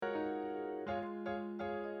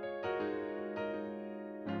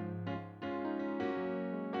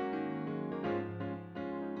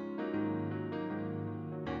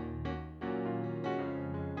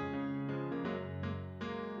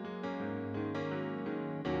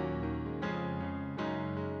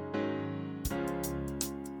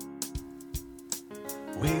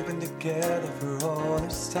We've been together for all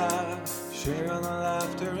this time, sharing the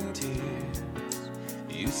laughter and tears.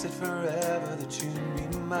 You said forever that you'd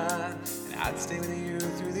be mine, and I'd stay with you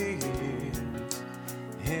through the years.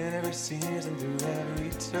 In every season, through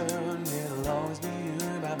every turn, it'll always be you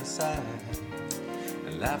by my side.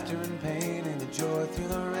 And laughter and pain and the joy through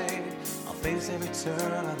the rain, I'll face every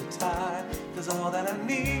turn of the tide, 'cause all that I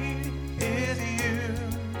need is you.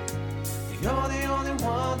 You're the only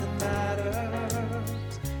one that matters.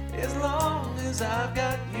 As long as I've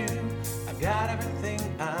got you, I've got everything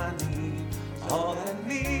I need. All that I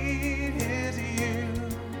need is you.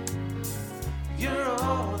 You're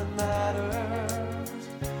all that matters,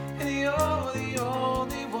 and you're the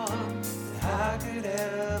only one that I could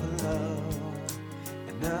ever love.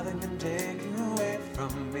 And nothing can take you away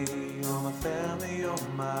from me. You're my family, you're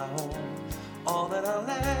my home. All that I'll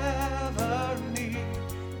ever need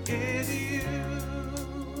is you.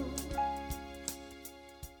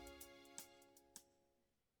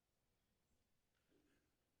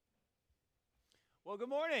 Well, good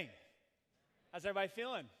morning. How's everybody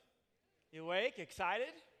feeling? You awake?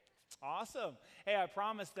 Excited? Awesome. Hey, I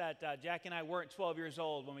promised that Jackie and I weren't 12 years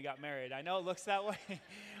old when we got married. I know it looks that way,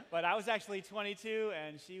 but I was actually 22,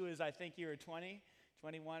 and she was, I think you were 20,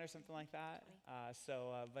 21 or something like that.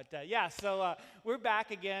 So we're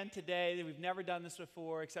back again today. We've never done this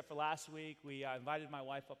before, except for last week. We invited my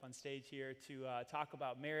wife up on stage here to talk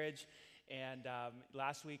about marriage, and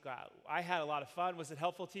last week I had a lot of fun. Was it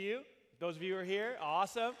helpful to you? Those of you who are here,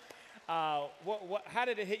 awesome. How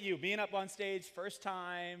did it hit you, being up on stage, first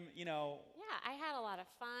time, Yeah, I had a lot of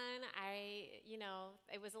fun.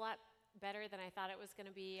 It was a lot better than I thought it was going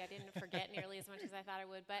to be. I didn't forget nearly as much as I thought I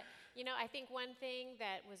would. But, I think one thing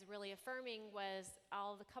that was really affirming was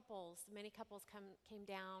all the couples. Many couples came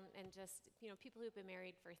down and just, people who've been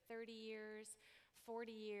married for 30 years,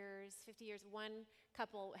 40 years, 50 years. One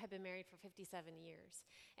couple had been married for 57 years.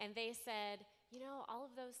 And they said, all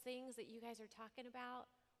of those things that you guys are talking about,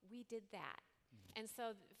 we did that. Mm-hmm. And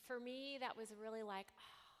so for me, that was really like,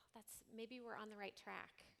 maybe we're on the right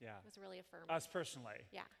track. Yeah. It was really affirming. Us personally.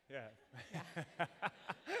 Yeah. Yeah.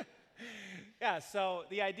 Yeah, so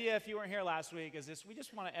the idea, if you weren't here last week, is this: we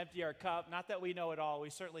just want to empty our cup. Not that we know it all. We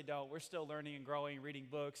certainly don't. We're still learning and growing, reading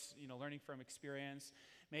books, learning from experience,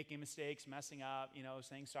 making mistakes, messing up,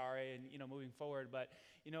 saying sorry, and, moving forward. But,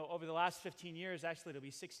 over the last 15 years, actually it'll be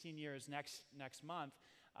 16 years next month,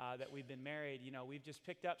 that we've been married, we've just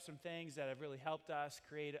picked up some things that have really helped us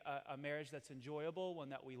create a marriage that's enjoyable, one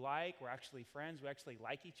that we like. We're actually friends. We actually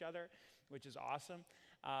like each other, which is awesome.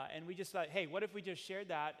 And we just thought, hey, what if we just shared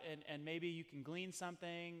that, and maybe you can glean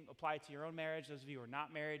something, apply it to your own marriage. Those of you who are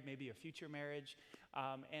not married, maybe a future marriage.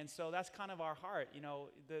 And so that's kind of our heart.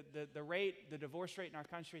 The divorce rate in our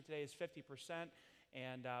country today is 50%.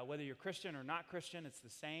 And whether you're Christian or not Christian, it's the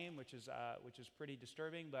same, which is pretty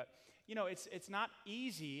disturbing. But it's not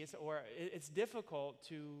easy, it's difficult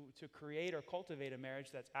to create or cultivate a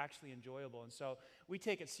marriage that's actually enjoyable. And so we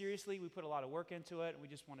take it seriously. We put a lot of work into it. And we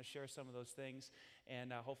just want to share some of those things,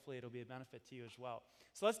 and hopefully it'll be a benefit to you as well.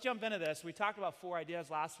 So let's jump into this. We talked about 4 ideas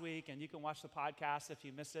last week, and you can watch the podcast if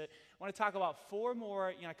you missed it. I want to talk about 4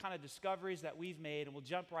 more, kind of discoveries that we've made, and we'll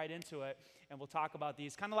jump right into it, and we'll talk about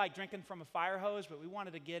these. Kind of like drinking from a fire hose, but we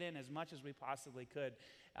wanted to get in as much as we possibly could.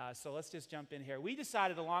 So let's just jump in here. We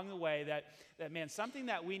decided along the way that man, something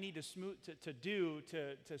that we need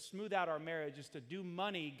to smooth out our marriage is to do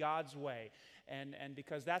money God's way. And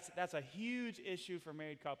because that's a huge issue for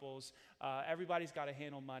married couples. Everybody's got to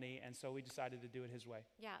handle money, and so we decided to do it His way.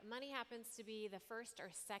 Yeah, money happens to be the first or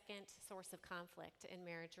second source of conflict in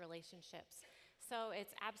marriage relationships. So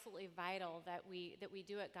it's absolutely vital that we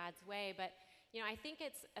do it God's way. But I think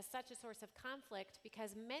it's such a source of conflict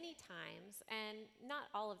because many times, and not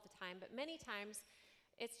all of the time, but many times,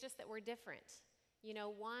 it's just that we're different.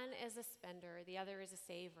 One is a spender, the other is a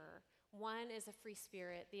saver. One is a free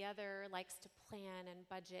spirit, the other likes to plan and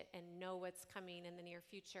budget and know what's coming in the near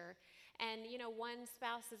future. And, one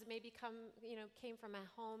spouse has maybe came from a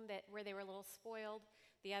home where they were a little spoiled.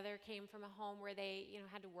 The other came from a home where they,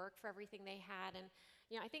 had to work for everything they had. And,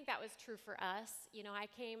 I think that was true for us. I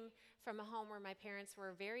came from a home where my parents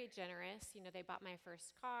were very generous. They bought my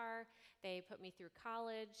first car. They put me through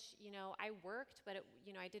college. I worked, but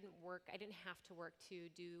I didn't work. I didn't have to work to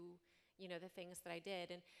do the things that I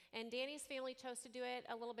did. And Danny's family chose to do it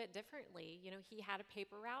a little bit differently. He had a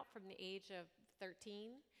paper route from the age of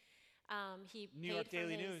 13. He New York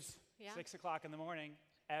Daily News, 6 o'clock in the morning,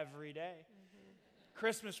 every day. Mm-hmm.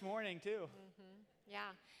 Christmas morning, too. Mm-hmm.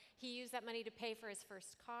 Yeah. He used that money to pay for his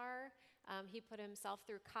first car, He put himself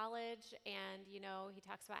through college, and, he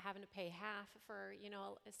talks about having to pay half for,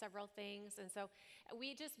 several things. And so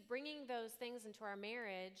we just bringing those things into our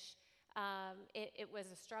marriage, it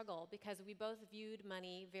was a struggle because we both viewed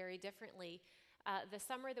money very differently. The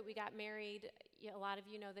summer that we got married, a lot of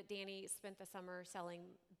you know that Danny spent the summer selling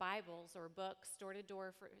Bibles or books door to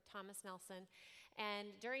door for Thomas Nelson. And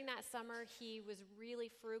during that summer, he was really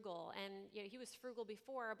frugal. And he was frugal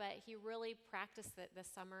before, but he really practiced it this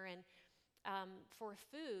summer. And for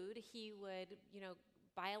food, he would,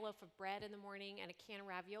 buy a loaf of bread in the morning and a can of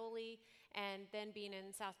ravioli. And then being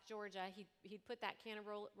in South Georgia, he'd put that can of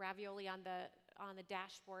ravioli on the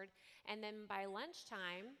dashboard. And then by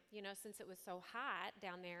lunchtime, since it was so hot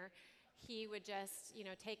down there, he would just,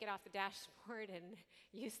 take it off the dashboard and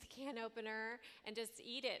use the can opener and just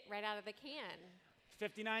eat it right out of the can.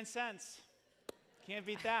 59 cents. Can't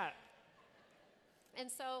beat that.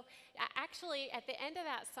 And so actually at the end of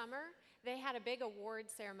that summer, they had a big award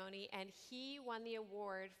ceremony, and he won the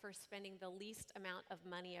award for spending the least amount of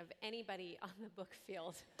money of anybody on the book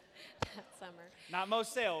field that summer. Not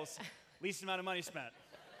most sales, least amount of money spent.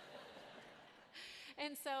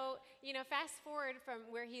 And so, fast forward from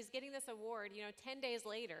where he's getting this award, 10 days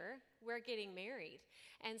later, we're getting married.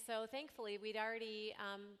 And so thankfully, we'd already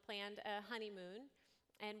planned a honeymoon,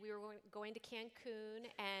 and we were going to Cancun,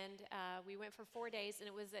 and we went for 4 days, and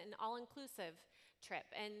it was an all-inclusive trip.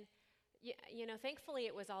 And, thankfully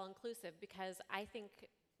it was all-inclusive because I think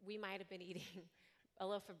we might have been eating a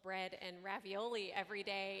loaf of bread and ravioli every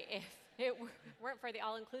day if it weren't for the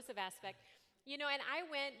all-inclusive aspect. And I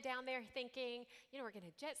went down there thinking, we're going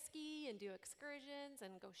to jet ski and do excursions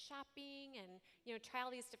and go shopping and, try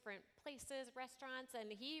all these different places, restaurants.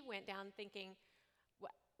 And he went down thinking,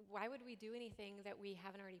 why would we do anything that we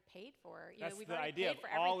haven't already paid for? That's we've the already idea of paid for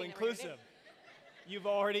everything all-inclusive. You've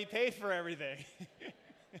already paid for everything.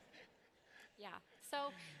 Yeah.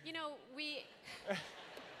 So, we...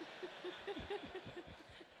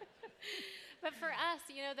 But for us,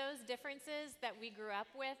 those differences that we grew up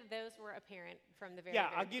with, those were apparent from the very Yeah,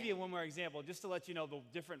 very I'll give you beginning. one more example, just to let you know the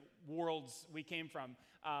different worlds we came from.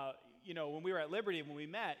 When we were at Liberty, when we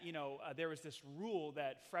met, there was this rule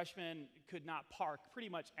that freshmen could not park pretty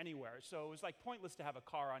much anywhere. So it was like pointless to have a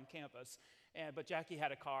car on campus. But Jackie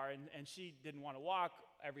had a car, and she didn't want to walk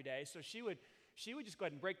every day, so she would just go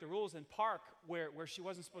ahead and break the rules and park where she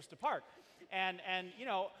wasn't supposed to park. And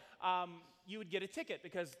you would get a ticket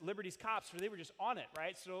because Liberty's cops, they were just on it,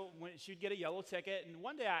 right? So when she'd get a yellow ticket, and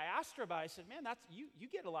one day I asked her about it. I said, man, you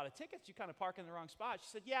get a lot of tickets. You kind of park in the wrong spot. She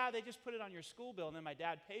said, yeah, they just put it on your school bill, and then my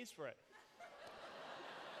dad pays for it.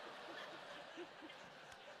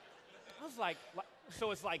 I was like,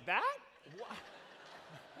 so it's like that?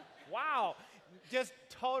 Wow. Just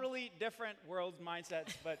totally different worlds,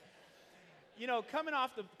 mindsets, but... coming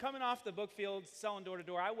off the book field, selling door to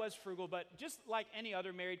door, I was frugal, but just like any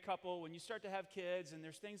other married couple, when you start to have kids and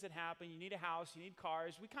there's things that happen, you need a house, you need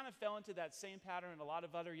cars, we kind of fell into that same pattern a lot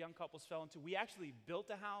of other young couples fell into. We actually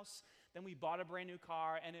built a house, then we bought a brand new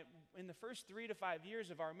car, and in the first 3 to 5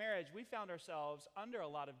 years of our marriage, we found ourselves under a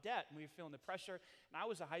lot of debt, and we were feeling the pressure. And I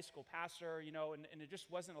was a high school pastor, and it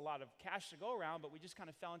just wasn't a lot of cash to go around, but we just kind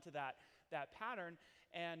of fell into that pattern.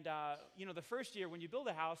 And, the first year when you build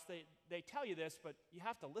a house, they tell you this, but you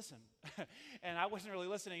have to listen. And I wasn't really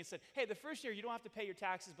listening and said, hey, the first year you don't have to pay your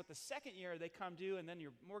taxes, but the second year they come due and then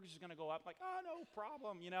your mortgage is going to go up. Like, oh, no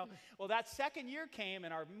problem, Well, that second year came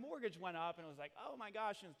and our mortgage went up and it was like, oh my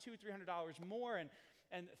gosh, $200, $300 more.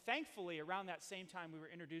 And thankfully, around that same time, we were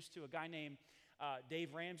introduced to a guy named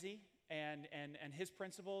Dave Ramsey and his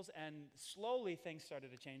principles, and slowly things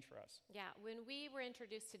started to change for us. Yeah, when we were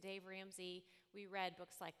introduced to Dave Ramsey, we read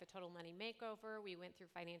books like The Total Money Makeover, we went through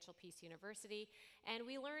Financial Peace University, and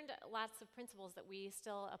we learned lots of principles that we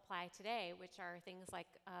still apply today, which are things like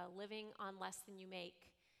living on less than you make,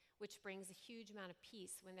 which brings a huge amount of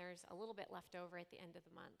peace when there's a little bit left over at the end of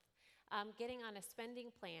the month. Getting on a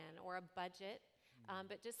spending plan or a budget,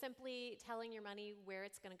 but just simply telling your money where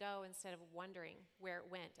it's going to go instead of wondering where it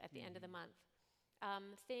went at the end of the month.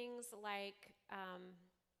 Things like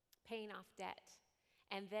paying off debt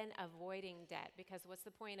and then avoiding debt, because what's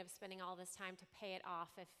the point of spending all this time to pay it off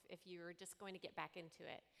if you're just going to get back into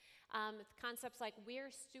it? Concepts like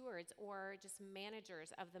we're stewards or just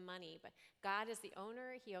managers of the money, but God is the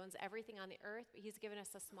owner. He owns everything on the earth, but he's given us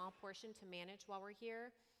a small portion to manage while we're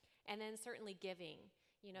here. And then certainly giving.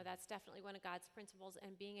 That's definitely one of God's principles,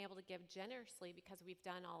 and being able to give generously because we've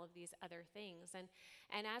done all of these other things. And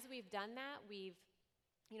as we've done that, we've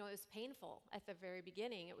it was painful at the very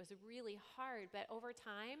beginning. It was really hard, but over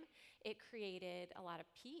time, it created a lot of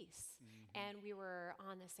peace. And we were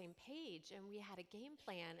on the same page, and we had a game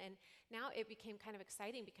plan. And now it became kind of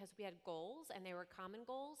exciting because we had goals, and they were common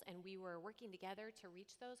goals, and we were working together to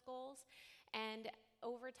reach those goals. And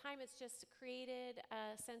over time, it's just created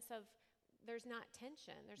a sense of there's not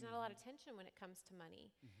tension. There's not a lot of tension when it comes to money.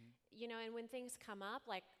 And when things come up,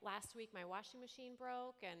 like last week, my washing machine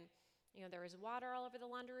broke, and there was water all over the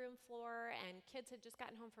laundry room floor, and kids had just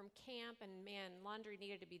gotten home from camp, and man, laundry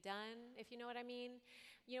needed to be done, if you know what I mean.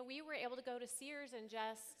 We were able to go to Sears and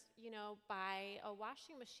just, buy a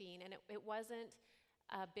washing machine, and it wasn't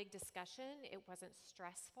a big discussion. It wasn't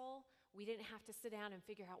stressful. We didn't have to sit down and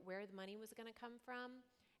figure out where the money was going to come from.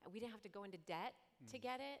 We didn't have to go into debt to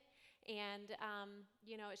get it. And,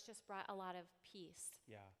 it's just brought a lot of peace.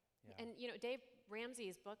 Yeah. And, Dave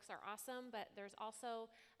Ramsey's books are awesome, but there's also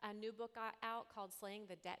a new book out called Slaying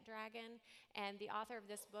the Debt Dragon. And the author of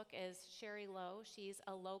this book is Sherry Lowe. She's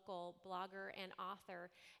a local blogger and author.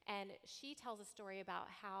 And she tells a story about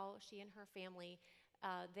how she and her family,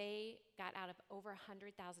 they got out of over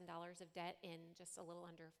 $100,000 of debt in just a little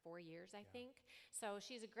under 4 years, I think. So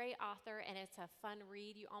she's a great author, and it's a fun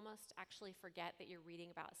read. You almost actually forget that you're reading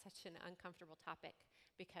about such an uncomfortable topic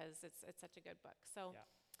because it's such a good book. So. Yeah.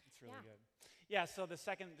 It's really good. Yeah, so the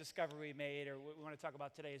second discovery we made, or what we want to talk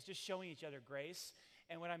about today, is just showing each other grace.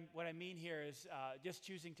 And what I mean here is just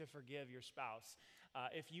choosing to forgive your spouse.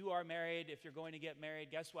 If you are married, if you're going to get married,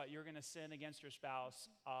 guess what? You're going to sin against your spouse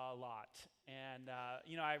a lot. And,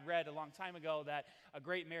 I read a long time ago that a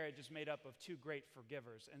great marriage is made up of two great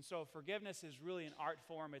forgivers. And so forgiveness is really an art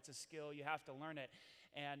form. It's a skill. You have to learn it.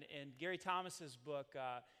 And in Gary Thomas's book,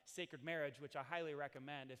 Sacred Marriage, which I highly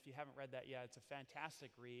recommend if you haven't read that yet, it's a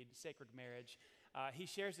fantastic read, Sacred Marriage. He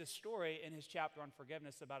shares this story in his chapter on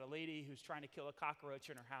forgiveness about a lady who's trying to kill a cockroach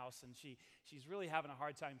in her house, and she's really having a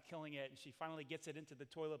hard time killing it, and she finally gets it into the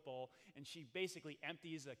toilet bowl, and she basically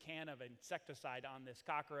empties a can of insecticide on this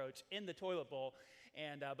cockroach in the toilet bowl,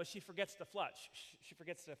 and but she forgets to flush. She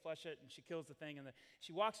forgets to flush it, and she kills the thing, and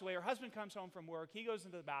she walks away. Her husband comes home from work. He goes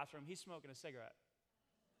into the bathroom. He's smoking a cigarette.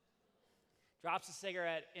 Drops a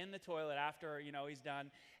cigarette in the toilet after, he's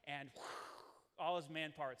done, and all his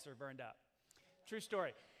man parts are burned up. True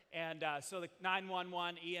story. And so the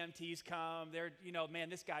 911 EMTs come. They're,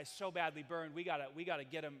 man, this guy's so badly burned. We gotta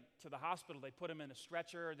get him to the hospital. They put him in a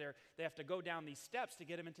stretcher. They have to go down these steps to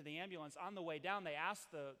get him into the ambulance. On the way down, they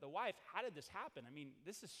ask the wife, "How did this happen? I mean,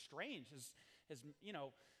 this is strange. His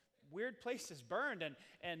weird place is burned."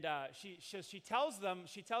 And she tells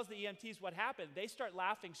the EMTs what happened. They start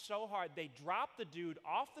laughing so hard they drop the dude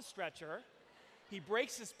off the stretcher. He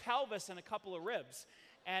breaks his pelvis and a couple of ribs.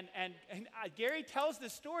 And Gary tells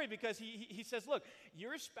this story because he says, look,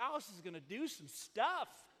 your spouse is going to do some stuff.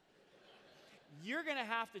 You're going to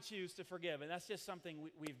have to choose to forgive, and that's just something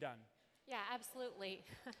we've done. Yeah, absolutely.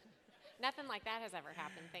 Nothing like that has ever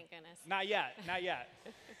happened, thank goodness. Not yet.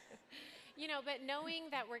 But knowing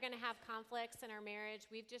that we're going to have conflicts in our marriage,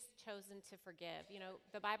 we've just chosen to forgive.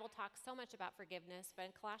 The Bible talks so much about forgiveness, but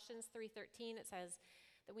in Colossians 3:13 it says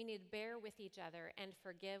that we need to bear with each other and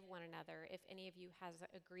forgive one another if any of you has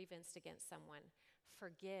a grievance against someone.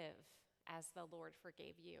 Forgive as the Lord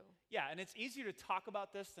forgave you. Yeah, and it's easier to talk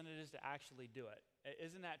about this than it is to actually do it.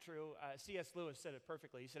 Isn't that true? C.S. Lewis said it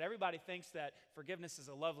perfectly. He said, everybody thinks that forgiveness is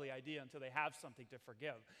a lovely idea until they have something to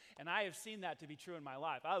forgive. And I have seen that to be true in my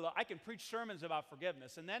life. I can preach sermons about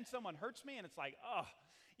forgiveness, and then someone hurts me, and it's like,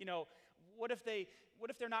 what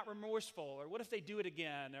if they're not remorseful, or what if they do it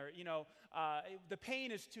again, or the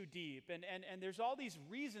pain is too deep, and there's all these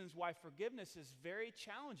reasons why forgiveness is very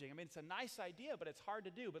challenging. I mean, it's a nice idea, but it's hard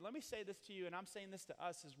to do. But let me say this to you, and I'm saying this to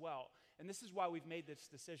us as well, and this is why we've made this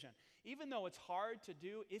decision. Even though it's hard to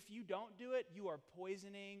do, if you don't do it, you are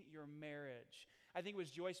poisoning your marriage. I think it was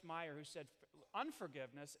Joyce Meyer who said,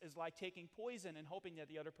 unforgiveness is like taking poison and hoping that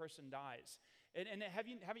the other person dies. And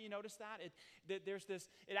haven't you noticed that?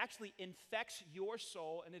 It actually infects your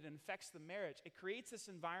soul, and it infects the marriage. It creates this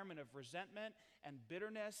environment of resentment and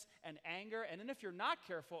bitterness and anger. And then if you're not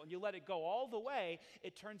careful and you let it go all the way,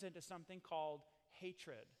 it turns into something called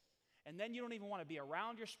hatred. And then you don't even want to be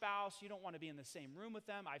around your spouse. You don't want to be in the same room with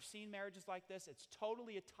them. I've seen marriages like this. It's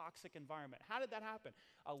totally a toxic environment. How did that happen?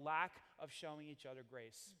 A lack of showing each other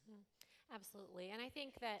grace. Mm-hmm. Absolutely. And I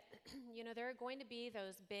think that, there are going to be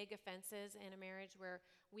those big offenses in a marriage where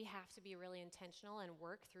we have to be really intentional and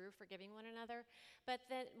work through forgiving one another. But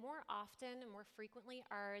that more often and more frequently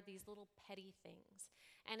are these little petty things.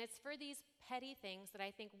 And it's for these petty things that I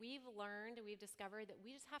think we've discovered that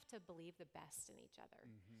we just have to believe the best in each other.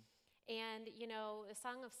 Mm-hmm. And, the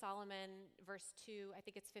Song of Solomon, verse 2, I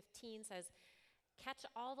think it's 15, says, catch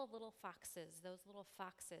all the little foxes, those little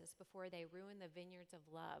foxes, before they ruin the vineyards of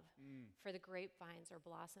love, for the grapevines are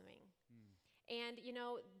blossoming. And,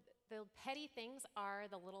 the petty things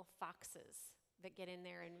are the little foxes that get in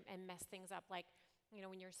there and mess things up. Like,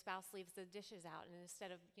 when your spouse leaves the dishes out, and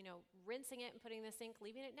instead of, rinsing it and putting in the sink,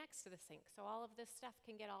 leaving it next to the sink. So all of this stuff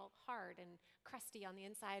can get all hard and crusty on the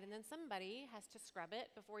inside, and then somebody has to scrub it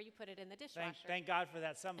before you put it in the dishwasher. Thank God for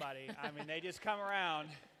that somebody. I mean, they just come around.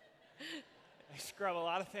 They scrub a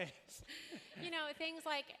lot of things. Things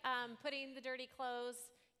like putting the dirty clothes,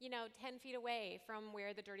 10 feet away from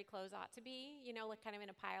where the dirty clothes ought to be, like kind of in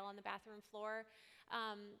a pile on the bathroom floor.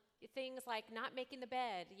 Things like not making the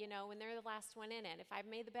bed, when they're the last one in it. If I've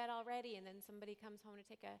made the bed already and then somebody comes home to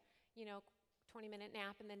take a, 20-minute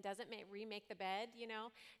nap and then doesn't remake the bed,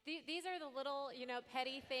 These are the little,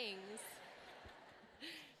 petty things.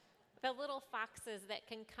 The little foxes that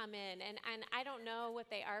can come in. And I don't know what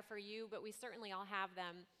they are for you, but we certainly all have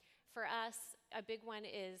them. For us, a big one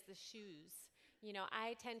is the shoes.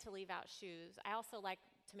 I tend to leave out shoes. I also like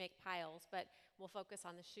to make piles, but we'll focus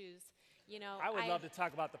on the shoes. I would love to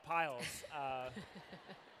talk about the piles.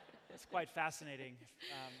 It's quite fascinating.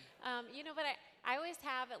 But I always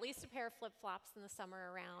have at least a pair of flip-flops in the summer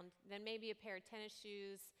around, then maybe a pair of tennis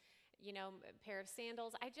shoes, a pair of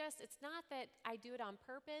sandals. It's not that I do it on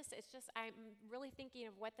purpose. It's just I'm really thinking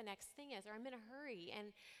of what the next thing is, or I'm in a hurry.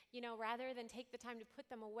 And, rather than take the time to put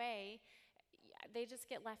them away, they just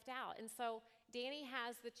get left out. And so Danny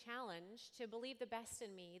has the challenge to believe the best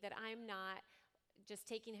in me, that I'm not just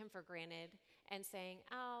taking him for granted and saying,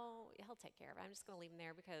 oh, he'll take care of it. I'm just going to leave him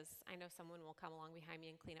there because I know someone will come along behind me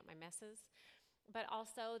and clean up my messes. But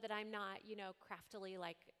also that I'm not, craftily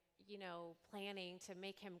planning to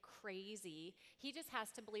make him crazy. He just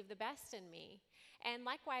has to believe the best in me. And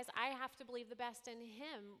likewise, I have to believe the best in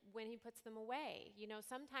him when he puts them away.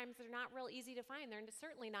 Sometimes they're not real easy to find. They're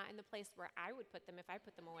certainly not in the place where I would put them if I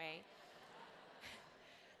put them away.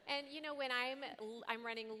 And, when I'm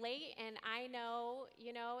running late, and I know,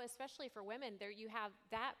 especially for women, there you have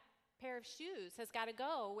that pair of shoes has got to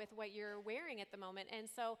go with what you're wearing at the moment. And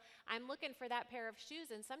so I'm looking for that pair of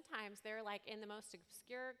shoes, and sometimes they're like in the most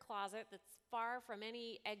obscure closet that's far from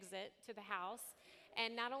any exit to the house.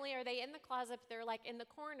 And not only are they in the closet, but they're like in the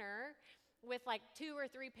corner with like 2 or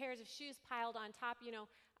 3 pairs of shoes piled on top.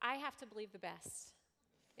 I have to believe the best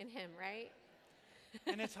in him, right?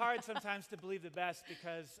 And it's hard sometimes to believe the best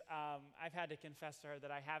because I've had to confess to her that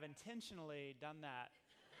I have intentionally done that.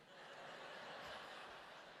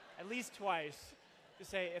 At least twice. To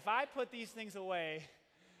say, if I put these things away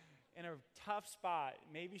in a tough spot,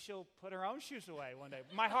 maybe she'll put her own shoes away one day.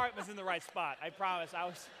 My heart was in the right spot, I promise.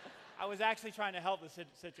 I was actually trying to help the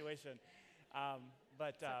situation.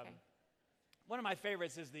 But okay. One of my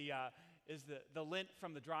favorites is the lint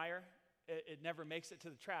from the dryer. It never makes it to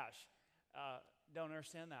the trash. Don't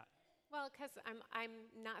understand that. Well, because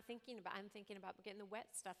I'm thinking about getting the wet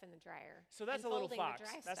stuff in the dryer. So that's a and little folding fox. the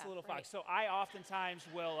dry That's stuff, a little right. fox. So I oftentimes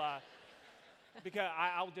will, because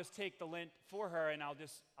I'll just take the lint for her and I'll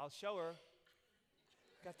show her.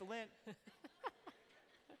 Got the lint.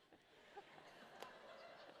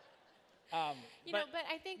 But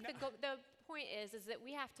I think the point is that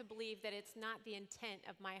we have to believe that it's not the intent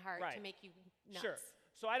of my heart Right. to make you nuts. Sure.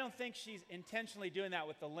 So I don't think she's intentionally doing that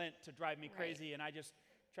with the lint to drive me crazy, and I just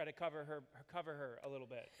try to cover her a little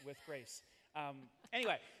bit with grace.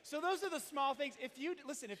 Anyway, so those are the small things. If you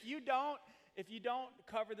don't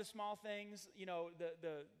cover the small things,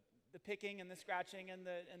 the picking and the scratching and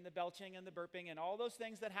the belching and the burping and all those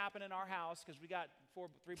things that happen in our house, because we got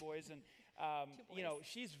 3 boys, and 2 boys.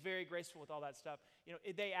 she's very graceful with all that stuff.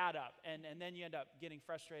 They add up, and then you end up getting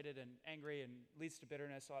frustrated and angry, and leads to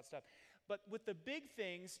bitterness, all that stuff. But with the big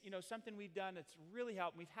things, something we've done that's really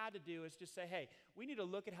helped, we've had to do is just say, hey, we need to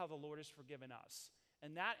look at how the Lord has forgiven us.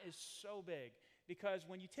 And that is so big, because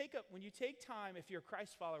when you take time, if you're a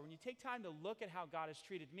Christ follower, when you take time to look at how God has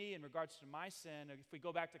treated me in regards to my sin, if we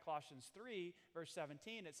go back to Colossians 3, verse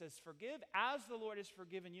 17, it says, forgive as the Lord has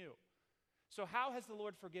forgiven you. So how has the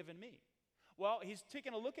Lord forgiven me? Well, he's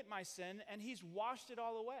taken a look at my sin, and he's washed it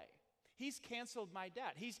all away. He's canceled my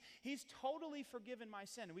debt. He's totally forgiven my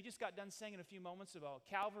sin. And we just got done singing a few moments ago,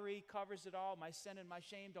 Calvary covers it all. My sin and my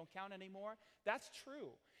shame don't count anymore. That's true.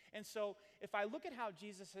 And so if I look at how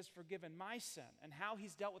Jesus has forgiven my sin and how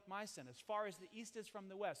he's dealt with my sin, as far as the east is from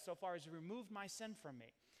the west, so far as he removed my sin from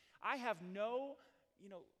me, I have no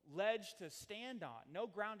ledge to stand on, no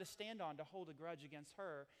ground to stand on to hold a grudge against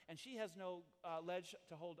her, and she has no ledge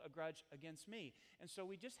to hold a grudge against me. And so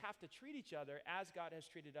we just have to treat each other as God has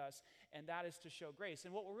treated us, and that is to show grace.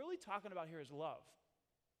 And what we're really talking about here is love.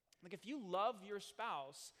 Like if you love your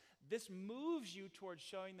spouse, this moves you towards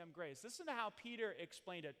showing them grace. Listen to how Peter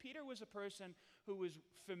explained it. Peter was a person who was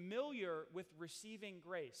familiar with receiving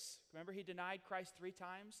grace. Remember, he denied Christ 3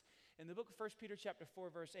 times? In the book of 1 Peter chapter 4,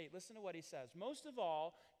 verse 8, listen to what he says. Most of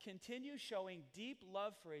all, continue showing deep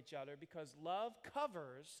love for each other because love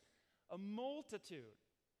covers a multitude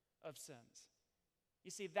of sins.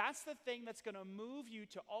 You see, that's the thing that's going to move you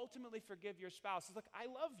to ultimately forgive your spouse. It's like, I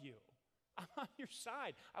love you. I'm on your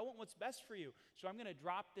side. I want what's best for you. So I'm going to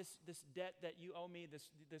drop this debt that you owe me, this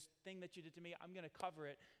thing that you did to me. I'm going to cover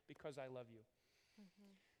it because I love you.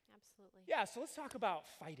 Mm-hmm. Absolutely. Yeah, so let's talk about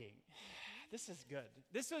fighting. This is good.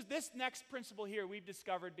 This next principle here we've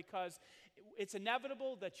discovered because it's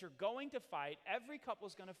inevitable that you're going to fight. Every couple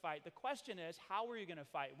is going to fight. The question is, how are you going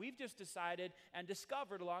to fight? We've just decided and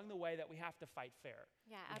discovered along the way that we have to fight fair.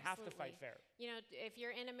 Yeah, we absolutely. have to fight fair. If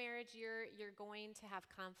you're in a marriage, you're going to have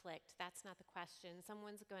conflict. That's not the question.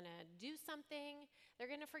 Someone's going to do something.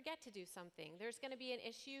 They're going to forget to do something. There's going to be an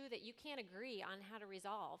issue that you can't agree on how to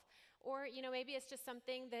resolve. Or, maybe it's just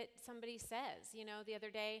something that somebody says. The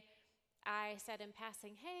other day, I said in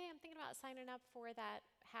passing, hey, I'm thinking about signing up for that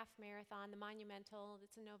half marathon, the Monumental.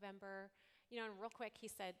 It's in November. And real quick, he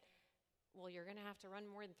said, well, you're going to have to run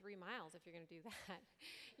more than 3 miles if you're going to do that.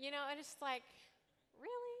 And it's just like,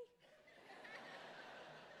 really?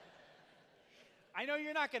 I know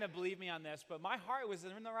you're not going to believe me on this, but my heart was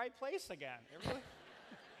in the right place again. It really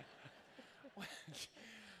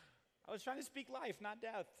I was trying to speak life, not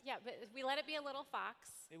death. Yeah, but we let it be a little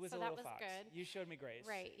fox. It was so a little that was fox. Good. You showed me grace.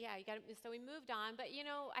 Right, yeah, so we moved on. But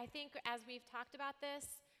I think as we've talked about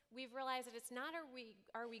this, we've realized that it's not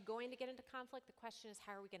are we going to get into conflict? The question is,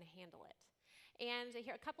 how are we going to handle it? And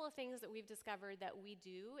here are a couple of things that we've discovered that we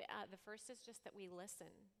do. The first is just that we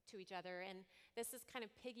listen to each other. And this is kind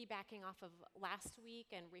of piggybacking off of last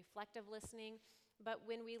week and reflective listening. But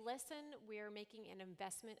when we listen, we're making an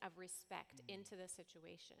investment of respect into the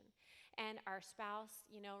situation. And our spouse,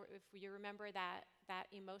 if you remember that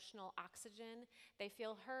emotional oxygen, they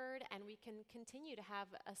feel heard, and we can continue to have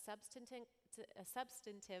a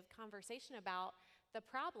substantive conversation about the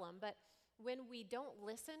problem. But when we don't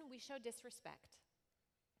listen, we show disrespect.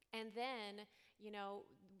 And then, we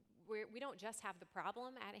don't just have the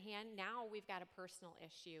problem at hand. Now we've got a personal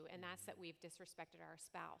issue, and that's that we've disrespected our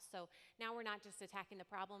spouse. So now we're not just attacking the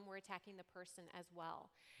problem, we're attacking the person as well.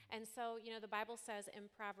 And so, the Bible says in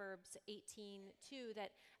Proverbs 18:2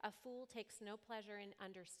 that a fool takes no pleasure in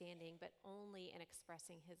understanding, but only in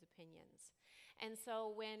expressing his opinions. And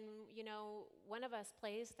so when, one of us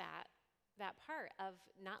plays that part of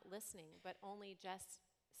not listening, but only just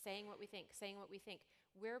saying what we think,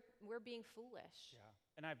 we're being foolish. Yeah.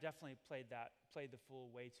 And I've definitely played the fool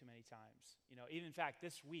way too many times. Even in fact,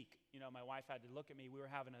 this week, my wife had to look at me. We were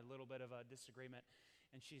having a little bit of a disagreement,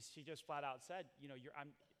 and she just flat out said,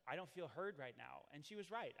 I don't feel heard right now. And she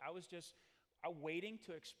was right. I was just waiting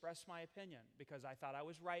to express my opinion because I thought I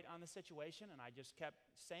was right on the situation, and I just kept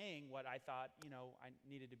saying what I thought, I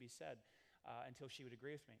needed to be said until she would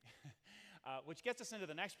agree with me. Which gets us into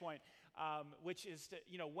the next point, which is,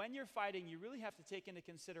 when you're fighting, you really have to take into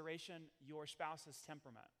consideration your spouse's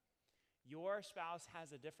temperament. Your spouse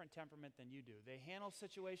has a different temperament than you do. They handle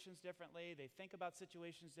situations differently. They think about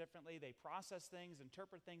situations differently. They process things,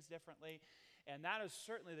 interpret things differently. And that is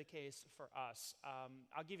certainly the case for us.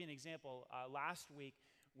 I'll give you an example. Last week,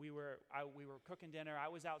 we were cooking dinner. I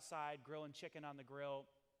was outside grilling chicken on the grill.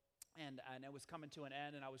 And it was coming to an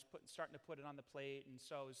end, and I was starting to put it on the plate, and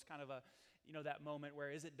so it was kind of a, that moment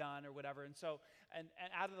where is it done or whatever. And so, and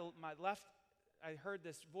out of my left, I heard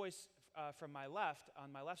this voice from my left,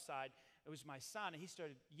 on my left side. It was my son, and he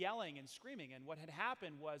started yelling and screaming. And what had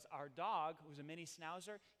happened was our dog, who was a mini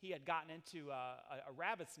schnauzer, he had gotten into a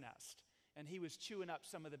rabbit's nest, and he was chewing up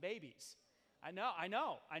some of the babies. I know,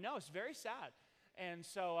 it's very sad. And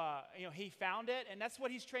so, he found it, and that's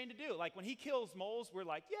what he's trained to do. Like, when he kills moles, we're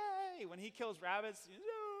like, yay! When he kills rabbits,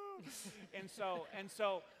 and so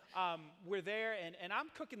we're there, and I'm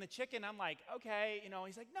cooking the chicken. I'm like, okay,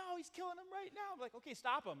 he's like, no, he's killing him right now. I'm like, okay,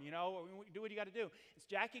 stop him, do what you got to do. It's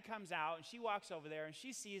Jackie comes out, and she walks over there, and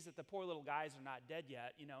she sees that the poor little guys are not dead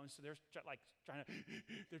yet, and so they're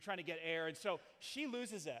they're trying to get air, and so she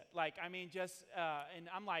loses it. Like, and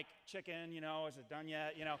I'm like, chicken, is it done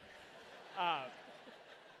yet,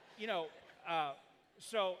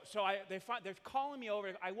 they're calling me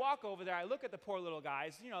over. I walk over there. I look at the poor little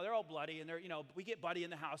guys. They're all bloody, and we get Buddy in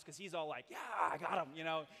the house because he's all like, yeah, I got him,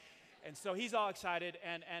 And so he's all excited,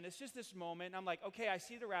 and it's just this moment. And I'm like, okay, I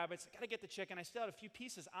see the rabbits. I got to get the chicken. I still had a few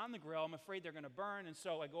pieces on the grill. I'm afraid they're going to burn. And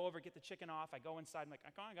so I go over, get the chicken off. I go inside. I'm like,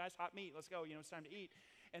 come on, guys, hot meat. Let's go. It's time to eat.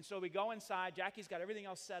 And so we go inside. Jackie's got everything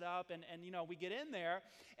else set up, and we get in there,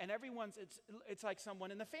 and it's like someone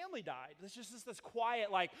in the family died. It's just this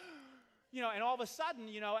quiet, like, and all of a sudden,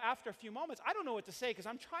 after a few moments, I don't know what to say because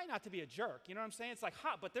I'm trying not to be a jerk. You know what I'm saying? It's like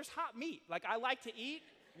hot, but there's hot meat. Like, I like to eat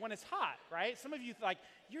when it's hot, right? Some of you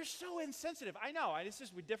you're so insensitive. I know. It's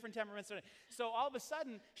just with different temperaments. So all of a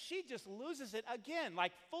sudden, she just loses it again,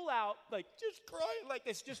 like full out, like just crying like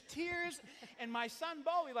this, just tears. And my son,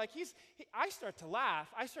 Bowie, I start to laugh.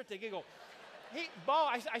 I start to giggle.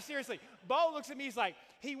 I seriously, Bo looks at me, he's like,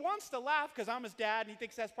 he wants to laugh because I'm his dad and he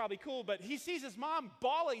thinks that's probably cool, but he sees his mom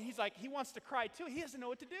bawling. He's like, he wants to cry too. He doesn't know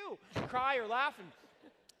what to do, cry or laugh. And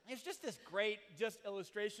it's just this great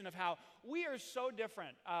illustration of how we are so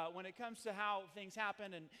different when it comes to how things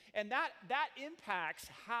happen, and that impacts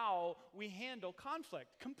how we handle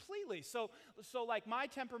conflict completely. So like my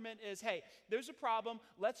temperament is, hey, there's a problem.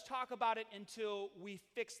 Let's talk about it until we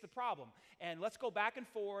fix the problem, and let's go back and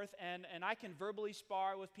forth. And I can verbally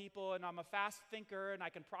spar with people, and I'm a fast thinker, and I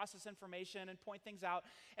can process information and point things out.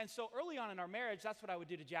 And so early on in our marriage, that's what I would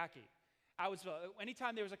do to Jackie.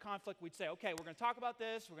 Anytime there was a conflict, we'd say, okay, we're going to talk about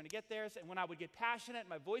this, we're going to get there. And when I would get passionate,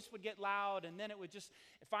 my voice would get loud, and then it would just,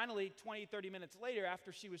 finally, 20, 30 minutes later,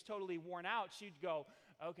 after she was totally worn out, she'd go,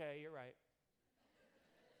 okay, you're right.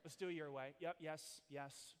 Let's do it your way. Yep, yes,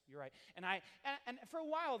 you're right. And for a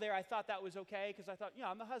while there, I thought that was okay, because I thought,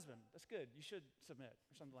 I'm the husband. That's good. You should submit,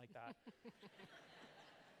 or something like that.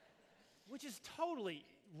 Which is totally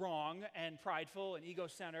wrong and prideful and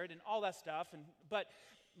ego-centered and all that stuff. But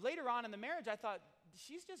later on in the marriage, I thought,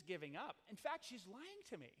 she's just giving up. In fact, she's lying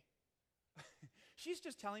to me. She's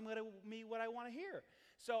just telling me what I want to hear.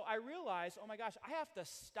 So I realized, oh my gosh, I have to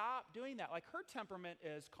stop doing that. Like, her temperament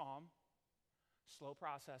is calm, slow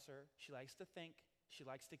processor. She likes to think. She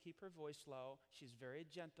likes to keep her voice low. She's very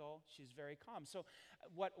gentle. She's very calm. So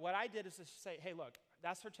what I did is to say, hey, look,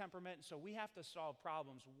 that's her temperament, so we have to solve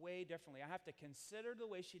problems way differently. I have to consider the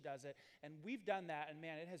way she does it, and we've done that, and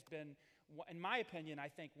man, it has been, in my opinion, I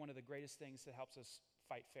think one of the greatest things that helps us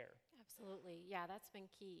fight fair. Absolutely. Yeah, that's been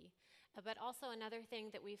key. But also another thing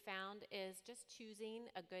that we found is just choosing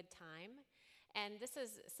a good time. And this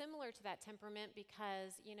is similar to that temperament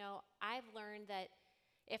because, I've learned that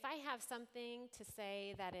if I have something to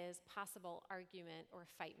say that is possible argument or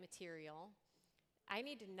fight material, I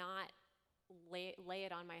need to not lay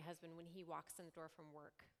it on my husband when he walks in the door from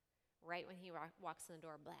work, right when he walks in the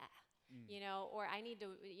door, blah, or I need to,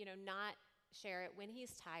 not share it when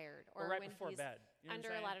he's tired or right when before he's bed.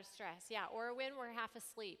 Under a lot of stress, or when we're half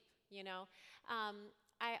asleep,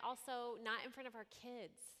 I also, not in front of our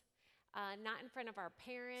kids, not in front of our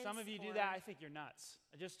parents. Some of you do that. I think you're nuts.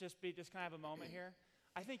 Just kind of have a moment here.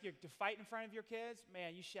 I think to fight in front of your kids,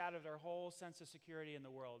 man, you shatter their whole sense of security in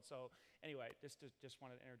the world. So anyway, just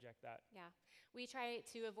wanted to interject that. Yeah. We try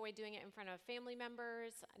to avoid doing it in front of family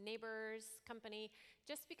members, neighbors, company,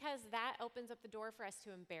 just because that opens up the door for us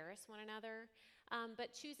to embarrass one another.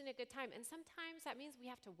 But choosing a good time. And sometimes that means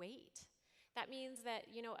we have to wait. That means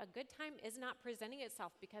that, a good time is not presenting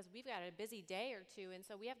itself because we've got a busy day or two. And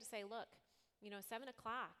so we have to say, look, 7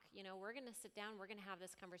 o'clock, we're going to sit down, we're going to have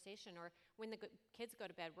this conversation. Or when the kids go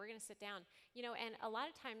to bed, we're going to sit down. And a lot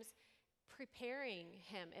of times preparing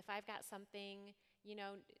him, if I've got something,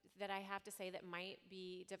 that I have to say that might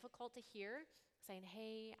be difficult to hear, saying,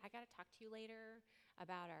 hey, I got to talk to you later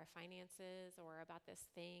about our finances or about this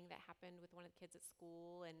thing that happened with one of the kids at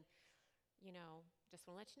school. And, just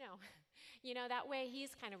want to let you know. That way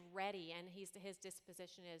he's kind of ready and his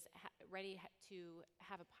disposition is ready to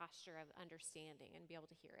have a posture of understanding and be able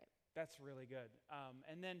to hear it. That's really good.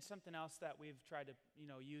 And then something else that we've tried to,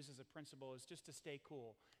 use as a principle is just to stay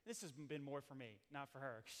cool. This has been more for me, not for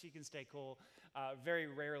her. She can stay cool. Very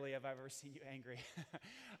rarely have I ever seen you angry.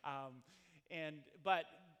 But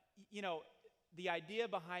the idea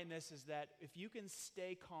behind this is that if you can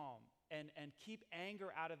stay calm and keep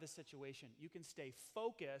anger out of the situation, you can stay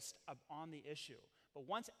focused on the issue. But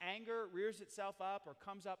once anger rears itself up or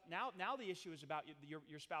comes up, now the issue is about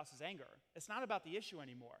your spouse's anger. It's not about the issue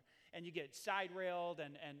anymore. And you get side-railed,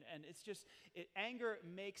 and it's just, anger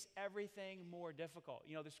makes everything more difficult.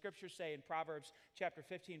 The scriptures say in Proverbs chapter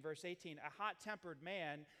 15, verse 18, a hot-tempered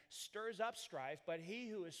man stirs up strife, but he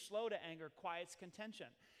who is slow to anger quiets contention.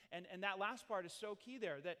 And that last part is so key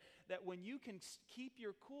there, that when you can keep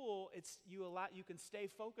your cool, you can stay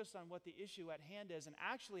focused on what the issue at hand is and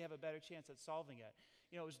actually have a better chance at solving it.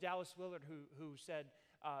 You know, it was Dallas Willard who said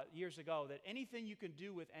years ago that anything you can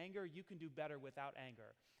do with anger, you can do better without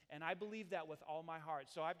anger. And I believe that with all my heart.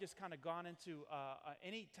 So I've just kind of gone into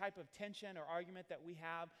any type of tension or argument that we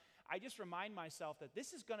have. I just remind myself that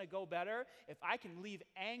this is going to go better if I can leave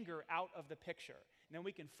anger out of the picture. And then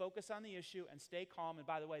we can focus on the issue and stay calm. And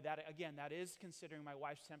by the way, that is considering my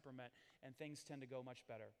wife's temperament, and things tend to go much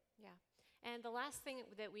better. Yeah. And the last thing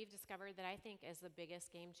that we've discovered that I think is the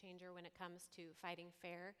biggest game changer when it comes to fighting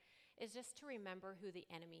fair is just to remember who the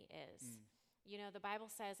enemy is. You know, the Bible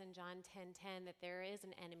says in John 10:10 that there is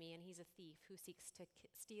an enemy, and he's a thief who seeks to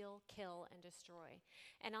steal, kill, and destroy.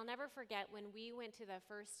 And I'll never forget when we went to the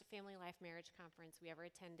first Family Life Marriage Conference we ever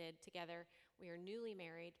attended together. We were newly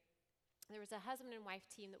married. There was a husband and wife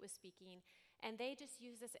team that was speaking, and they just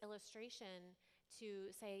used this illustration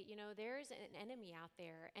to say, you know, there's an enemy out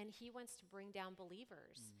there, and he wants to bring down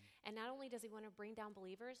believers. And not only does he want to bring down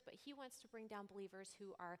believers, but he wants to bring down believers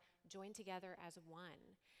who are joined together as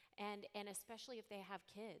one. And especially if they have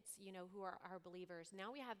kids, you know, who are believers.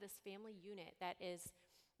 Now we have this family unit that is,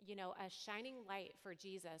 you know, a shining light for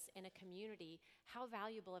Jesus in a community. How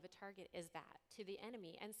valuable of a target is that to the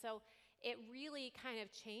enemy? And so it really kind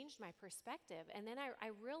of changed my perspective. And then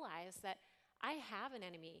I realized that I have an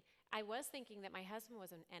enemy. I was thinking that my husband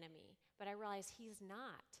was an enemy, but I realized he's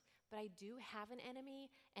not. But I do have an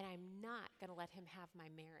enemy, and I'm not going to let him have my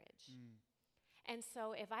marriage. And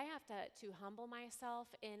so if I have to humble myself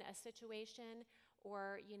in a situation,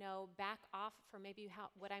 or, you know, back off from maybe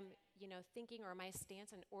what I'm, you know, thinking, or my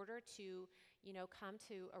stance, in order to, you know, come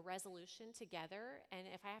to a resolution together, and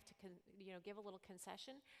if I have to, you know, give a little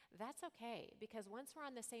concession, that's okay, because once we're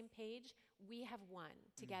on the same page, we have won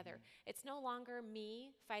together. It's no longer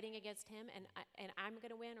me fighting against him, and I'm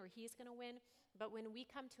going to win or he's going to win, but when we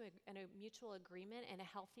come to a mutual agreement in a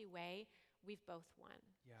healthy way, we've both won.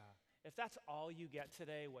 Yeah. If that's all you get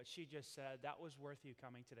today, what she just said, that was worth you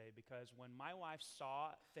coming today, because when my wife saw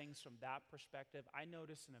things from that perspective, I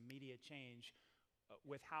noticed an immediate change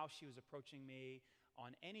with how she was approaching me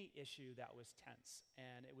on any issue that was tense.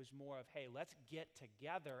 And it was more of, hey, let's get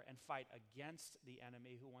together and fight against the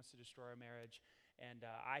enemy who wants to destroy our marriage. And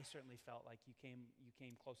I certainly felt like you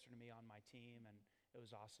came closer to me on my team, and it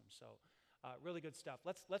was awesome. So really good stuff.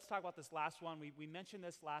 Let's talk about this last one. We mentioned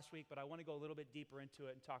this last week, but I want to go a little bit deeper into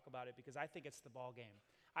it and talk about it, because I think it's the ball game.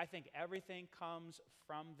 I think everything comes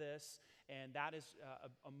from this, and that is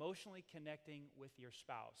emotionally connecting with your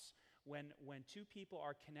spouse. When two people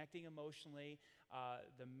are connecting emotionally,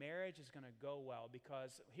 the marriage is going to go well,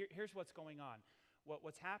 because here's what's going on.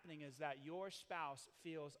 What's happening is that your spouse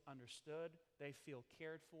feels understood, they feel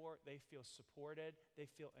cared for, they feel supported, they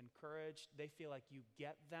feel encouraged, they feel like you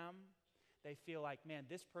get them. They feel like, man,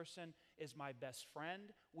 this person is my best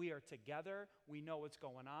friend. We are together. We know what's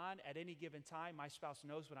going on. At any given time, my spouse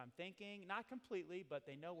knows what I'm thinking. Not completely, but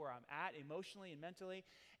they know where I'm at emotionally and mentally.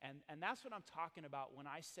 And that's what I'm talking about when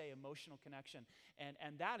I say emotional connection.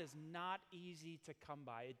 And that is not easy to come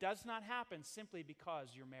by. It does not happen simply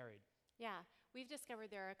because you're married. Yeah, we've discovered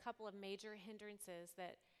there are a couple of major hindrances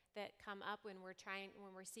that come up when we're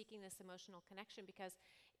seeking this emotional connection, because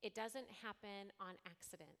it doesn't happen on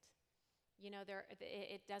accident. You know,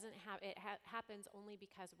 it happens only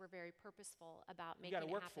because we're very purposeful about making it happen.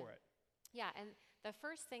 You got to work for it. Yeah, and the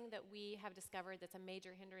first thing that we have discovered that's a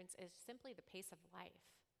major hindrance is simply the pace of life.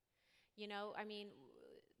 You know, I mean,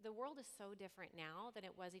 the world is so different now than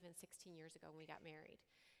it was even 16 years ago when we got married.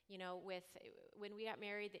 You know, when we got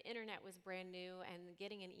married, the internet was brand new, and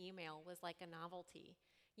getting an email was like a novelty.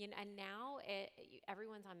 You know, and now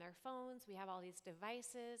everyone's on their phones. We have all these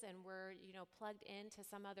devices, and we're, you know, plugged into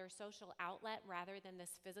some other social outlet rather than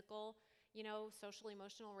this physical, you know, social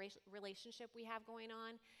emotional relationship we have going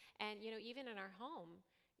on. And, you know, even in our home,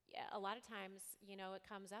 a lot of times, you know, it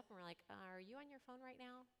comes up and we're like, are you on your phone right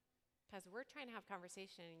now? Because we're trying to have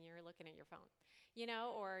conversation and you're looking at your phone, you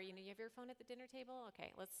know, or, you know, you have your phone at the dinner table.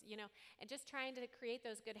 Okay, let's, you know, and just trying to create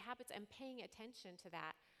those good habits and paying attention to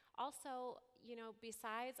that. Also, you know,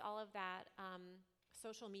 besides all of that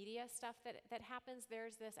social media stuff that happens,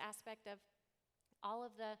 there's this aspect of all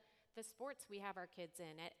of the sports we have our kids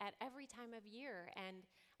in at every time of year, and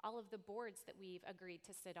all of the boards that we've agreed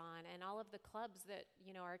to sit on, and all of the clubs that,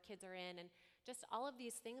 you know, our kids are in, and just all of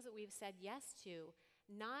these things that we've said yes to,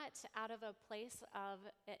 not out of a place of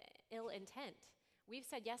ill intent. we've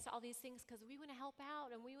said yes to all these things because we want to help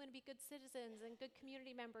out and we want to be good citizens and good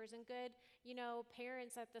community members and good,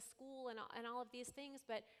 parents at the school and all of these things.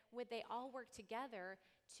 But would they all work together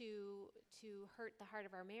to hurt the heart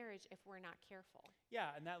of our marriage if we're not careful?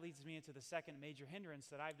 Yeah, and that leads me into the second major hindrance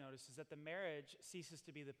that I've noticed is that the marriage ceases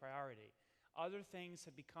to be the priority. Other things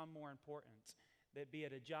have become more important, that be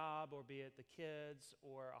it a job or be it the kids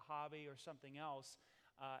or a hobby or something else.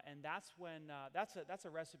 And that's when that's a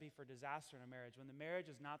recipe for disaster in a marriage, when the marriage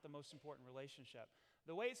is not the most important relationship.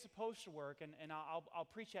 The way it's supposed to work, and I'll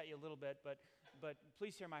preach at you a little bit, but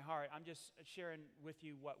please hear my heart. I'm just sharing with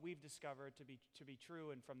you what we've discovered to be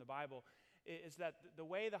true and from the Bible, is that the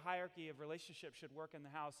way the hierarchy of relationship should work in the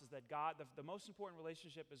house is that God, the most important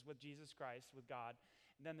relationship is with Jesus Christ, with God.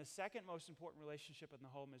 And then the second most important relationship in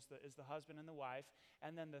the home is the husband and the wife.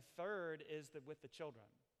 And then the third is with the children.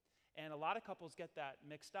 And a lot of couples get that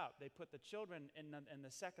mixed up. They put the children in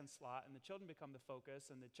the second slot, and the children become the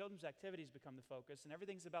focus, and the children's activities become the focus, and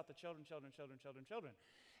everything's about the children.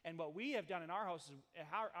 And what we have done in our house,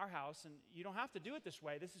 and you don't have to do it this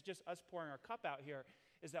way, this is just us pouring our cup out here,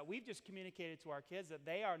 is that we've just communicated to our kids that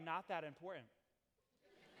they are not that important.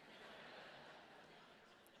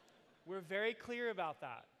 We're very clear about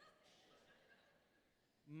that.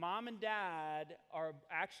 Mom and dad our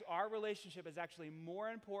relationship is actually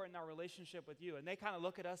more important than our relationship with you. And they kind of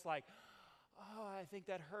look at us like, oh, I think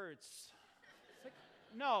that hurts. It's like,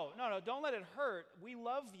 no, don't let it hurt. We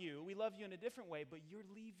love you in a different way, but you're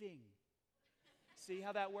leaving. See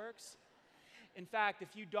how that works? In fact,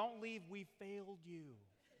 if you don't leave, we failed you.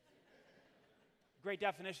 Great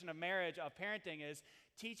definition of marriage, of parenting, is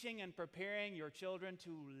teaching and preparing your children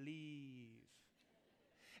to leave.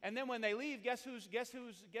 And then when they leave, guess who's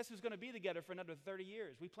going to be together for another 30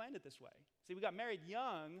 years? We planned it this way. See, we got married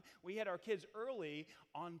young. We had our kids early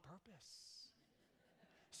on purpose,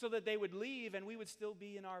 so that they would leave and we would still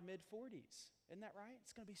be in our mid-40s. Isn't that right?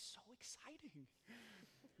 It's going to be so exciting.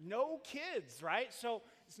 No kids, right? So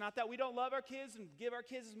it's not that we don't love our kids and give our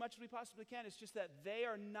kids as much as we possibly can. It's just that they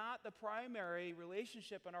are not the primary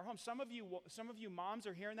relationship in our home. Some of you moms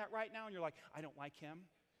are hearing that right now, and you're like, I don't like him.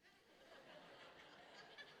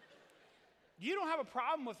 You don't have a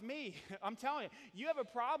problem with me. I'm telling you. You have a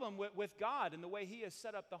problem with God and the way He has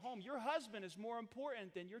set up the home. Your husband is more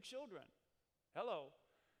important than your children. Hello.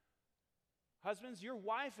 Husbands, your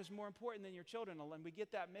wife is more important than your children. And we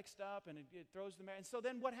get that mixed up, and it throws the marriage. And so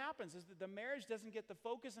then what happens is that the marriage doesn't get the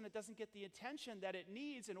focus and it doesn't get the attention that it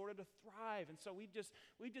needs in order to thrive. And so we've just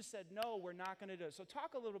said, no, we're not going to do it. So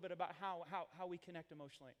talk a little bit about how we connect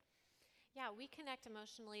emotionally. Yeah, we connect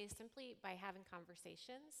emotionally simply by having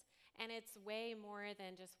conversations, and it's way more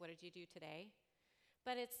than just what did you do today?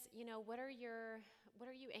 But it's, what are you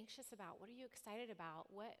anxious about? What are you excited about?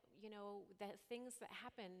 What, the things that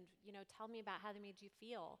happened, tell me about how they made you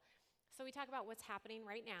feel. So we talk about what's happening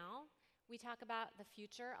right now. We talk about the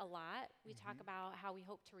future a lot. We talk about how we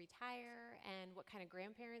hope to retire and what kind of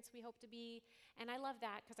grandparents we hope to be. And I love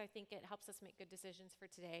that because I think it helps us make good decisions for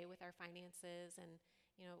today with our finances and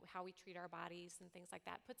how we treat our bodies and things like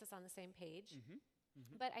that. Puts us on the same page.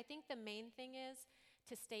 But I think the main thing is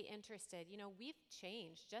to stay interested. We've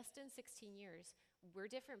changed just in 16 years. We're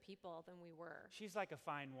different people than we were. She's like a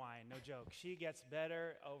fine wine, no joke. She gets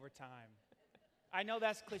better over time. I know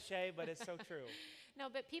that's cliche, but it's so true. No,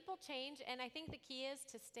 but people change, and I think the key is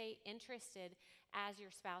to stay interested as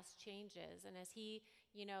your spouse changes and as he,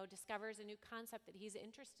 discovers a new concept that he's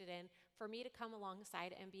interested in. For me to come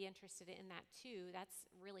alongside and be interested in that too, that's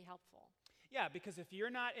really helpful. Yeah, because if you're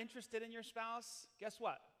not interested in your spouse, guess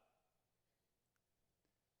what?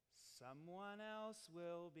 Someone else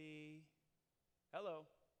will be. Hello.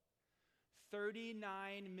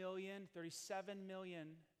 37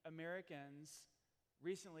 million Americans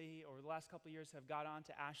recently, over the last couple of years, have got on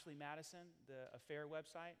to Ashley Madison, the affair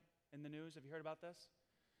website in the news. Have you heard about this?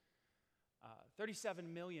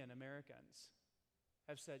 37 million Americans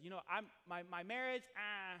have said, my marriage,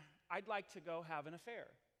 I'd like to go have an affair.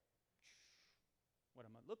 What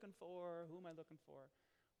am I looking for? Who am I looking for?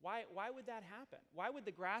 Why would that happen? Why would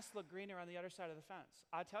the grass look greener on the other side of the fence?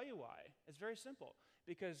 I'll tell you why. It's very simple.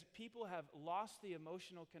 Because people have lost the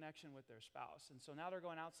emotional connection with their spouse. And so now they're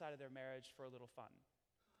going outside of their marriage for a little fun.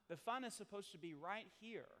 The fun is supposed to be right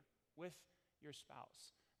here with your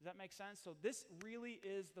spouse. Does that make sense? So this really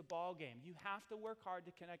is the ball game. You have to work hard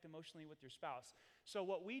to connect emotionally with your spouse. So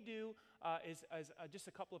what we do is just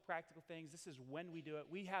a couple of practical things. This is when we do it.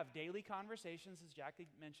 We have daily conversations, as Jackie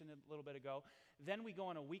mentioned a little bit ago. Then we go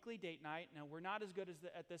on a weekly date night. Now, we're not as good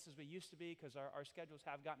at this as we used to be because our schedules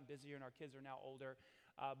have gotten busier and our kids are now older.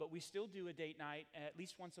 But we still do a date night at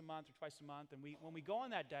least once a month or twice a month. And when we go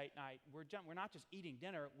on that date night, we're not just eating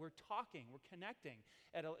dinner, we're talking, we're connecting.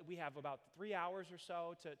 We have about 3 hours or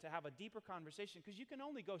so to have a deeper conversation, because you can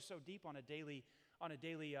only go so deep on a daily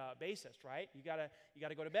basis, right? You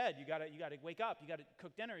gotta go to bed, you gotta wake up, you gotta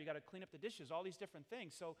cook dinner, you gotta clean up the dishes, all these different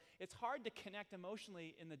things. So it's hard to connect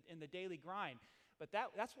emotionally in the daily grind. But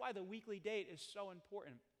that's why the weekly date is so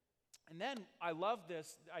important. And then I love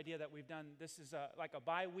this idea that we've done. This is like a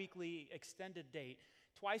bi-weekly extended date,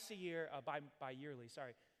 twice a year, bi-yearly,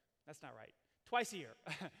 sorry, that's not right. Twice a year.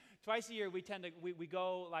 Twice a year we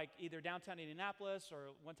go like either downtown Indianapolis,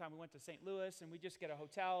 or one time we went to St. Louis, and we just get a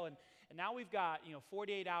hotel, and now we've got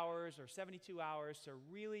 48 hours or 72 hours to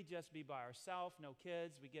really just be by ourselves, no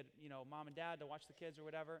kids. We get mom and dad to watch the kids or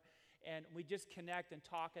whatever, and we just connect and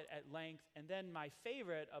talk at length. And then my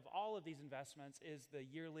favorite of all of these investments is the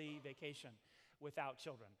yearly vacation without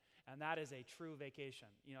children, and that is a true vacation.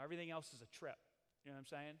 Everything else is a trip. You know what I'm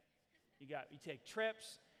saying? You take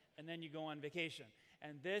trips, and then you go on vacation.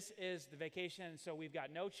 And this is the vacation. And so we've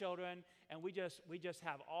got no children, and we just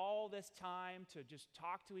have all this time to just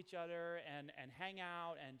talk to each other and hang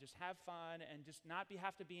out and just have fun and just not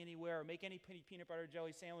have to be anywhere or make any peanut butter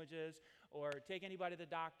jelly sandwiches or take anybody to the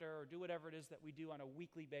doctor or do whatever it is that we do on a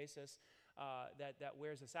weekly basis that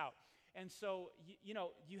wears us out. And so,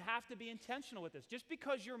 you have to be intentional with this. Just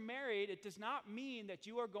because you're married, it does not mean that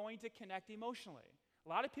you are going to connect emotionally. A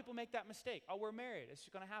lot of people make that mistake. Oh, we're married, it's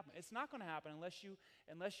going to happen. It's not going to happen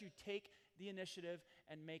unless you take the initiative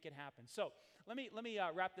and make it happen. So let me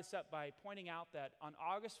wrap this up by pointing out that on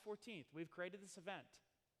August 14th, we've created this event,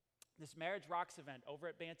 this Marriage Rocks event over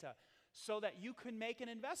at Banta, so that you can make an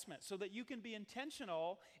investment, so that you can be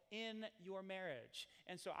intentional in your marriage.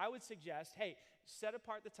 And so I would suggest, hey, set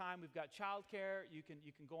apart the time. We've got childcare. You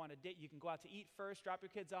can go on a date. You can go out to eat first, drop your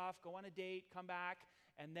kids off, go on a date, come back,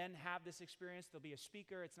 and then have this experience. There'll be a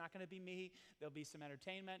speaker. It's not going to be me. There'll be some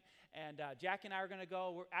entertainment. And Jack and I are going to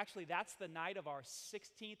go. That's the night of our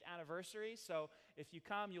 16th anniversary. So if you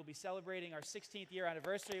come, you'll be celebrating our 16th year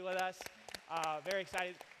anniversary with us. Very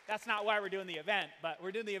excited. That's not why we're doing the event, but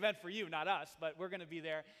we're doing the event for you, not us, but we're going to be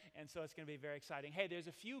there, and so it's going to be very exciting. Hey, there's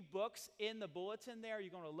a few books in the bulletin there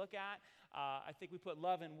you're going to look at. I think we put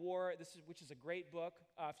Love and War, which is a great book.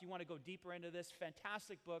 If you want to go deeper into this,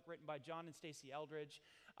 fantastic book written by John and Stacey Eldridge.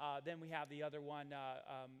 Then we have the other one,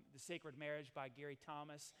 The Sacred Marriage by Gary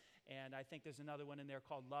Thomas, and I think there's another one in there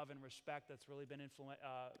called Love and Respect that's really been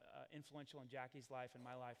influential in Jackie's life and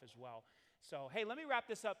my life as well. So, hey, let me wrap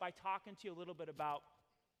this up by talking to you a little bit about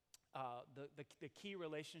the key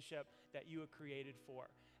relationship that you were created for.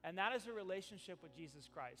 And that is a relationship with Jesus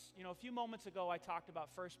Christ. A few moments ago I talked about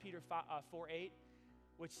 1 Peter 4:8,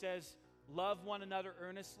 which says, love one another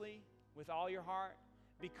earnestly with all your heart,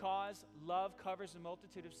 because love covers a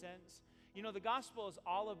multitude of sins. The gospel is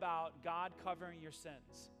all about God covering your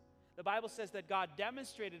sins. The Bible says that God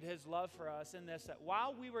demonstrated his love for us in this, that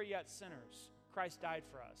while we were yet sinners, Christ died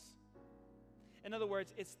for us. In other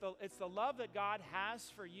words, it's the love that God has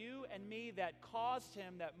for you and me that caused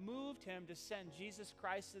him, that moved him to send Jesus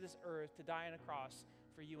Christ to this earth to die on a cross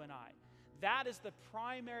for you and I. That is the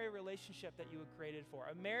primary relationship that you were created for.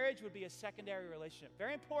 A marriage would be a secondary relationship.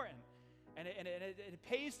 Very important, and it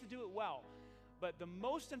pays to do it well. But the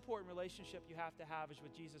most important relationship you have to have is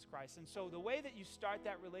with Jesus Christ. And so the way that you start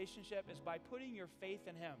that relationship is by putting your faith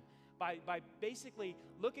in him, by basically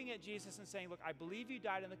looking at Jesus and saying, look, I believe you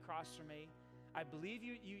died on the cross for me. I believe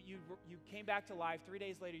you came back to life. 3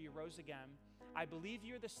 days later, you rose again. I believe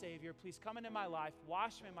you're the Savior. Please come into my life,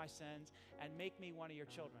 wash me of my sins, and make me one of your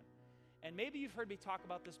children. And maybe you've heard me talk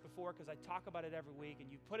about this before, because I talk about it every week, and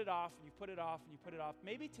you put it off, and you put it off, and you put it off.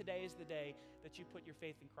 Maybe today is the day that you put your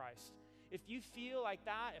faith in Christ. If you feel like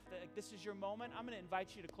that, if this is your moment, I'm going to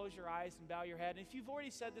invite you to close your eyes and bow your head. And if you've already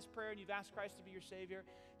said this prayer and you've asked Christ to be your Savior,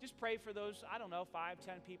 just pray for those, 5,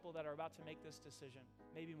 10 people that are about to make this decision,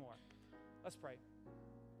 maybe more. Let's pray.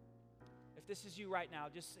 If this is you right now,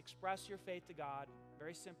 just express your faith to God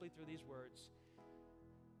very simply through these words.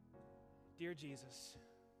 Dear Jesus,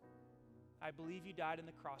 I believe you died on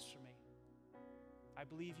the cross for me. I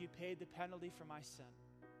believe you paid the penalty for my sin.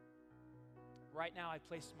 Right now, I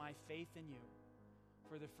place my faith in you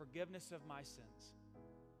for the forgiveness of my sins.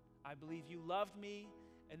 I believe you loved me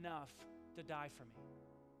enough to die for me.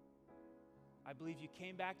 I believe you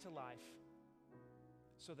came back to life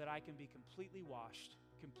so that I can be completely washed,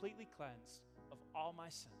 completely cleansed of all my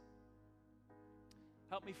sin.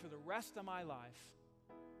 Help me for the rest of my life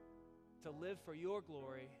to live for your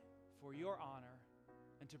glory, for your honor,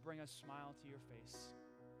 and to bring a smile to your face.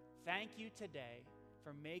 Thank you today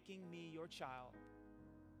for making me your child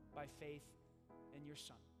by faith in your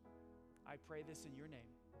Son. I pray this in your name.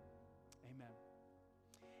 Amen.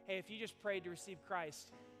 Hey, if you just prayed to receive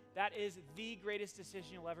Christ, that is the greatest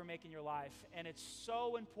decision you'll ever make in your life. And it's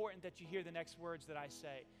so important that you hear the next words that I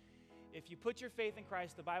say. If you put your faith in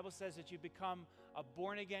Christ, the Bible says that you become a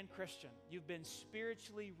born-again Christian. You've been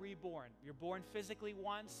spiritually reborn. You're born physically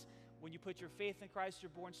once. When you put your faith in Christ, you're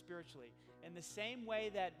born spiritually. In the same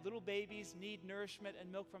way that little babies need nourishment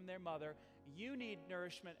and milk from their mother, you need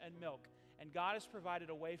nourishment and milk. And God has provided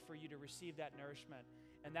a way for you to receive that nourishment,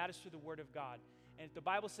 and that is through the Word of God. And the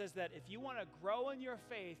Bible says that if you want to grow in your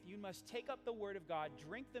faith, you must take up the Word of God,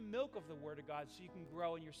 drink the milk of the Word of God so you can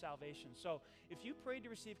grow in your salvation. So if you prayed to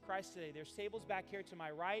receive Christ today, there's tables back here to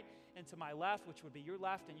my right and to my left, which would be your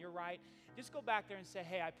left and your right. Just go back there and say,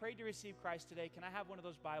 hey, I prayed to receive Christ today. Can I have one of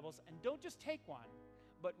those Bibles? And don't just take one,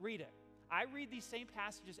 but read it. I read these same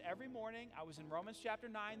passages every morning. I was in Romans chapter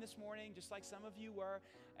 9 this morning, just like some of you were.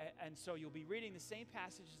 And so you'll be reading the same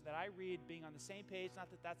passages that I read, being on the same page. Not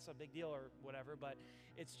that that's a big deal or whatever, but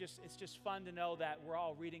it's just fun to know that we're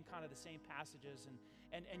all reading kind of the same passages.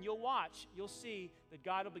 And you'll watch, you'll see that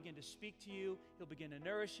God will begin to speak to you. He'll begin to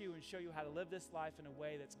nourish you and show you how to live this life in a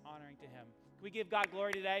way that's honoring to Him. Can we give God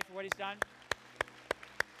glory today for what He's done?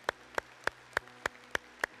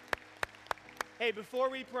 Hey, before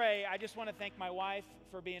we pray, I just want to thank my wife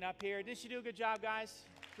for being up here. Did she do a good job, guys?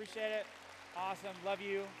 Appreciate it. Awesome. Love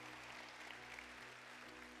you.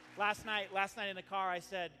 Last night in the car, I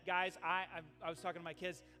said, guys, I was talking to my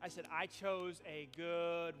kids. I said, I chose a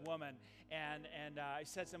good woman. And I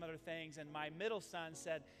said some other things. And my middle son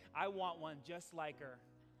said, I want one just like her.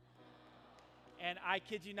 And I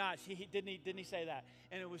kid you not, didn't he say that?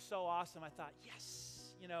 And it was so awesome. I thought, yes.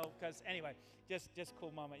 Because anyway, just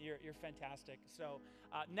cool moment. You're fantastic. So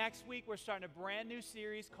next week, we're starting a brand new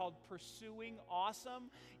series called Pursuing Awesome.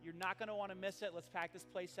 You're not going to want to miss it. Let's pack this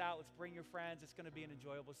place out. Let's bring your friends. It's going to be an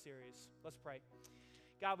enjoyable series. Let's pray.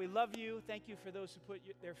 God, we love you. Thank you for those who put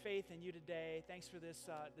their faith in you today. Thanks for this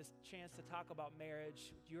chance to talk about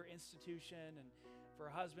marriage, your institution, and for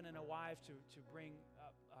a husband and a wife to bring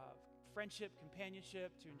friendship,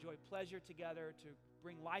 companionship, to enjoy pleasure together, to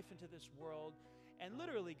bring life into this world. And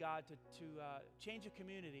literally, God, to change a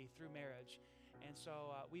community through marriage. And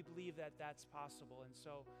so we believe that that's possible. And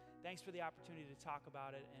so thanks for the opportunity to talk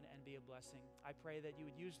about it and be a blessing. I pray that you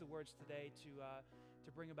would use the words today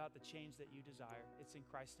to bring about the change that you desire. It's in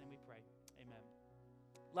Christ's name we pray. Amen.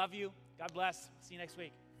 Love you. God bless. See you next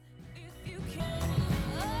week. If you can,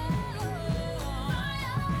 oh.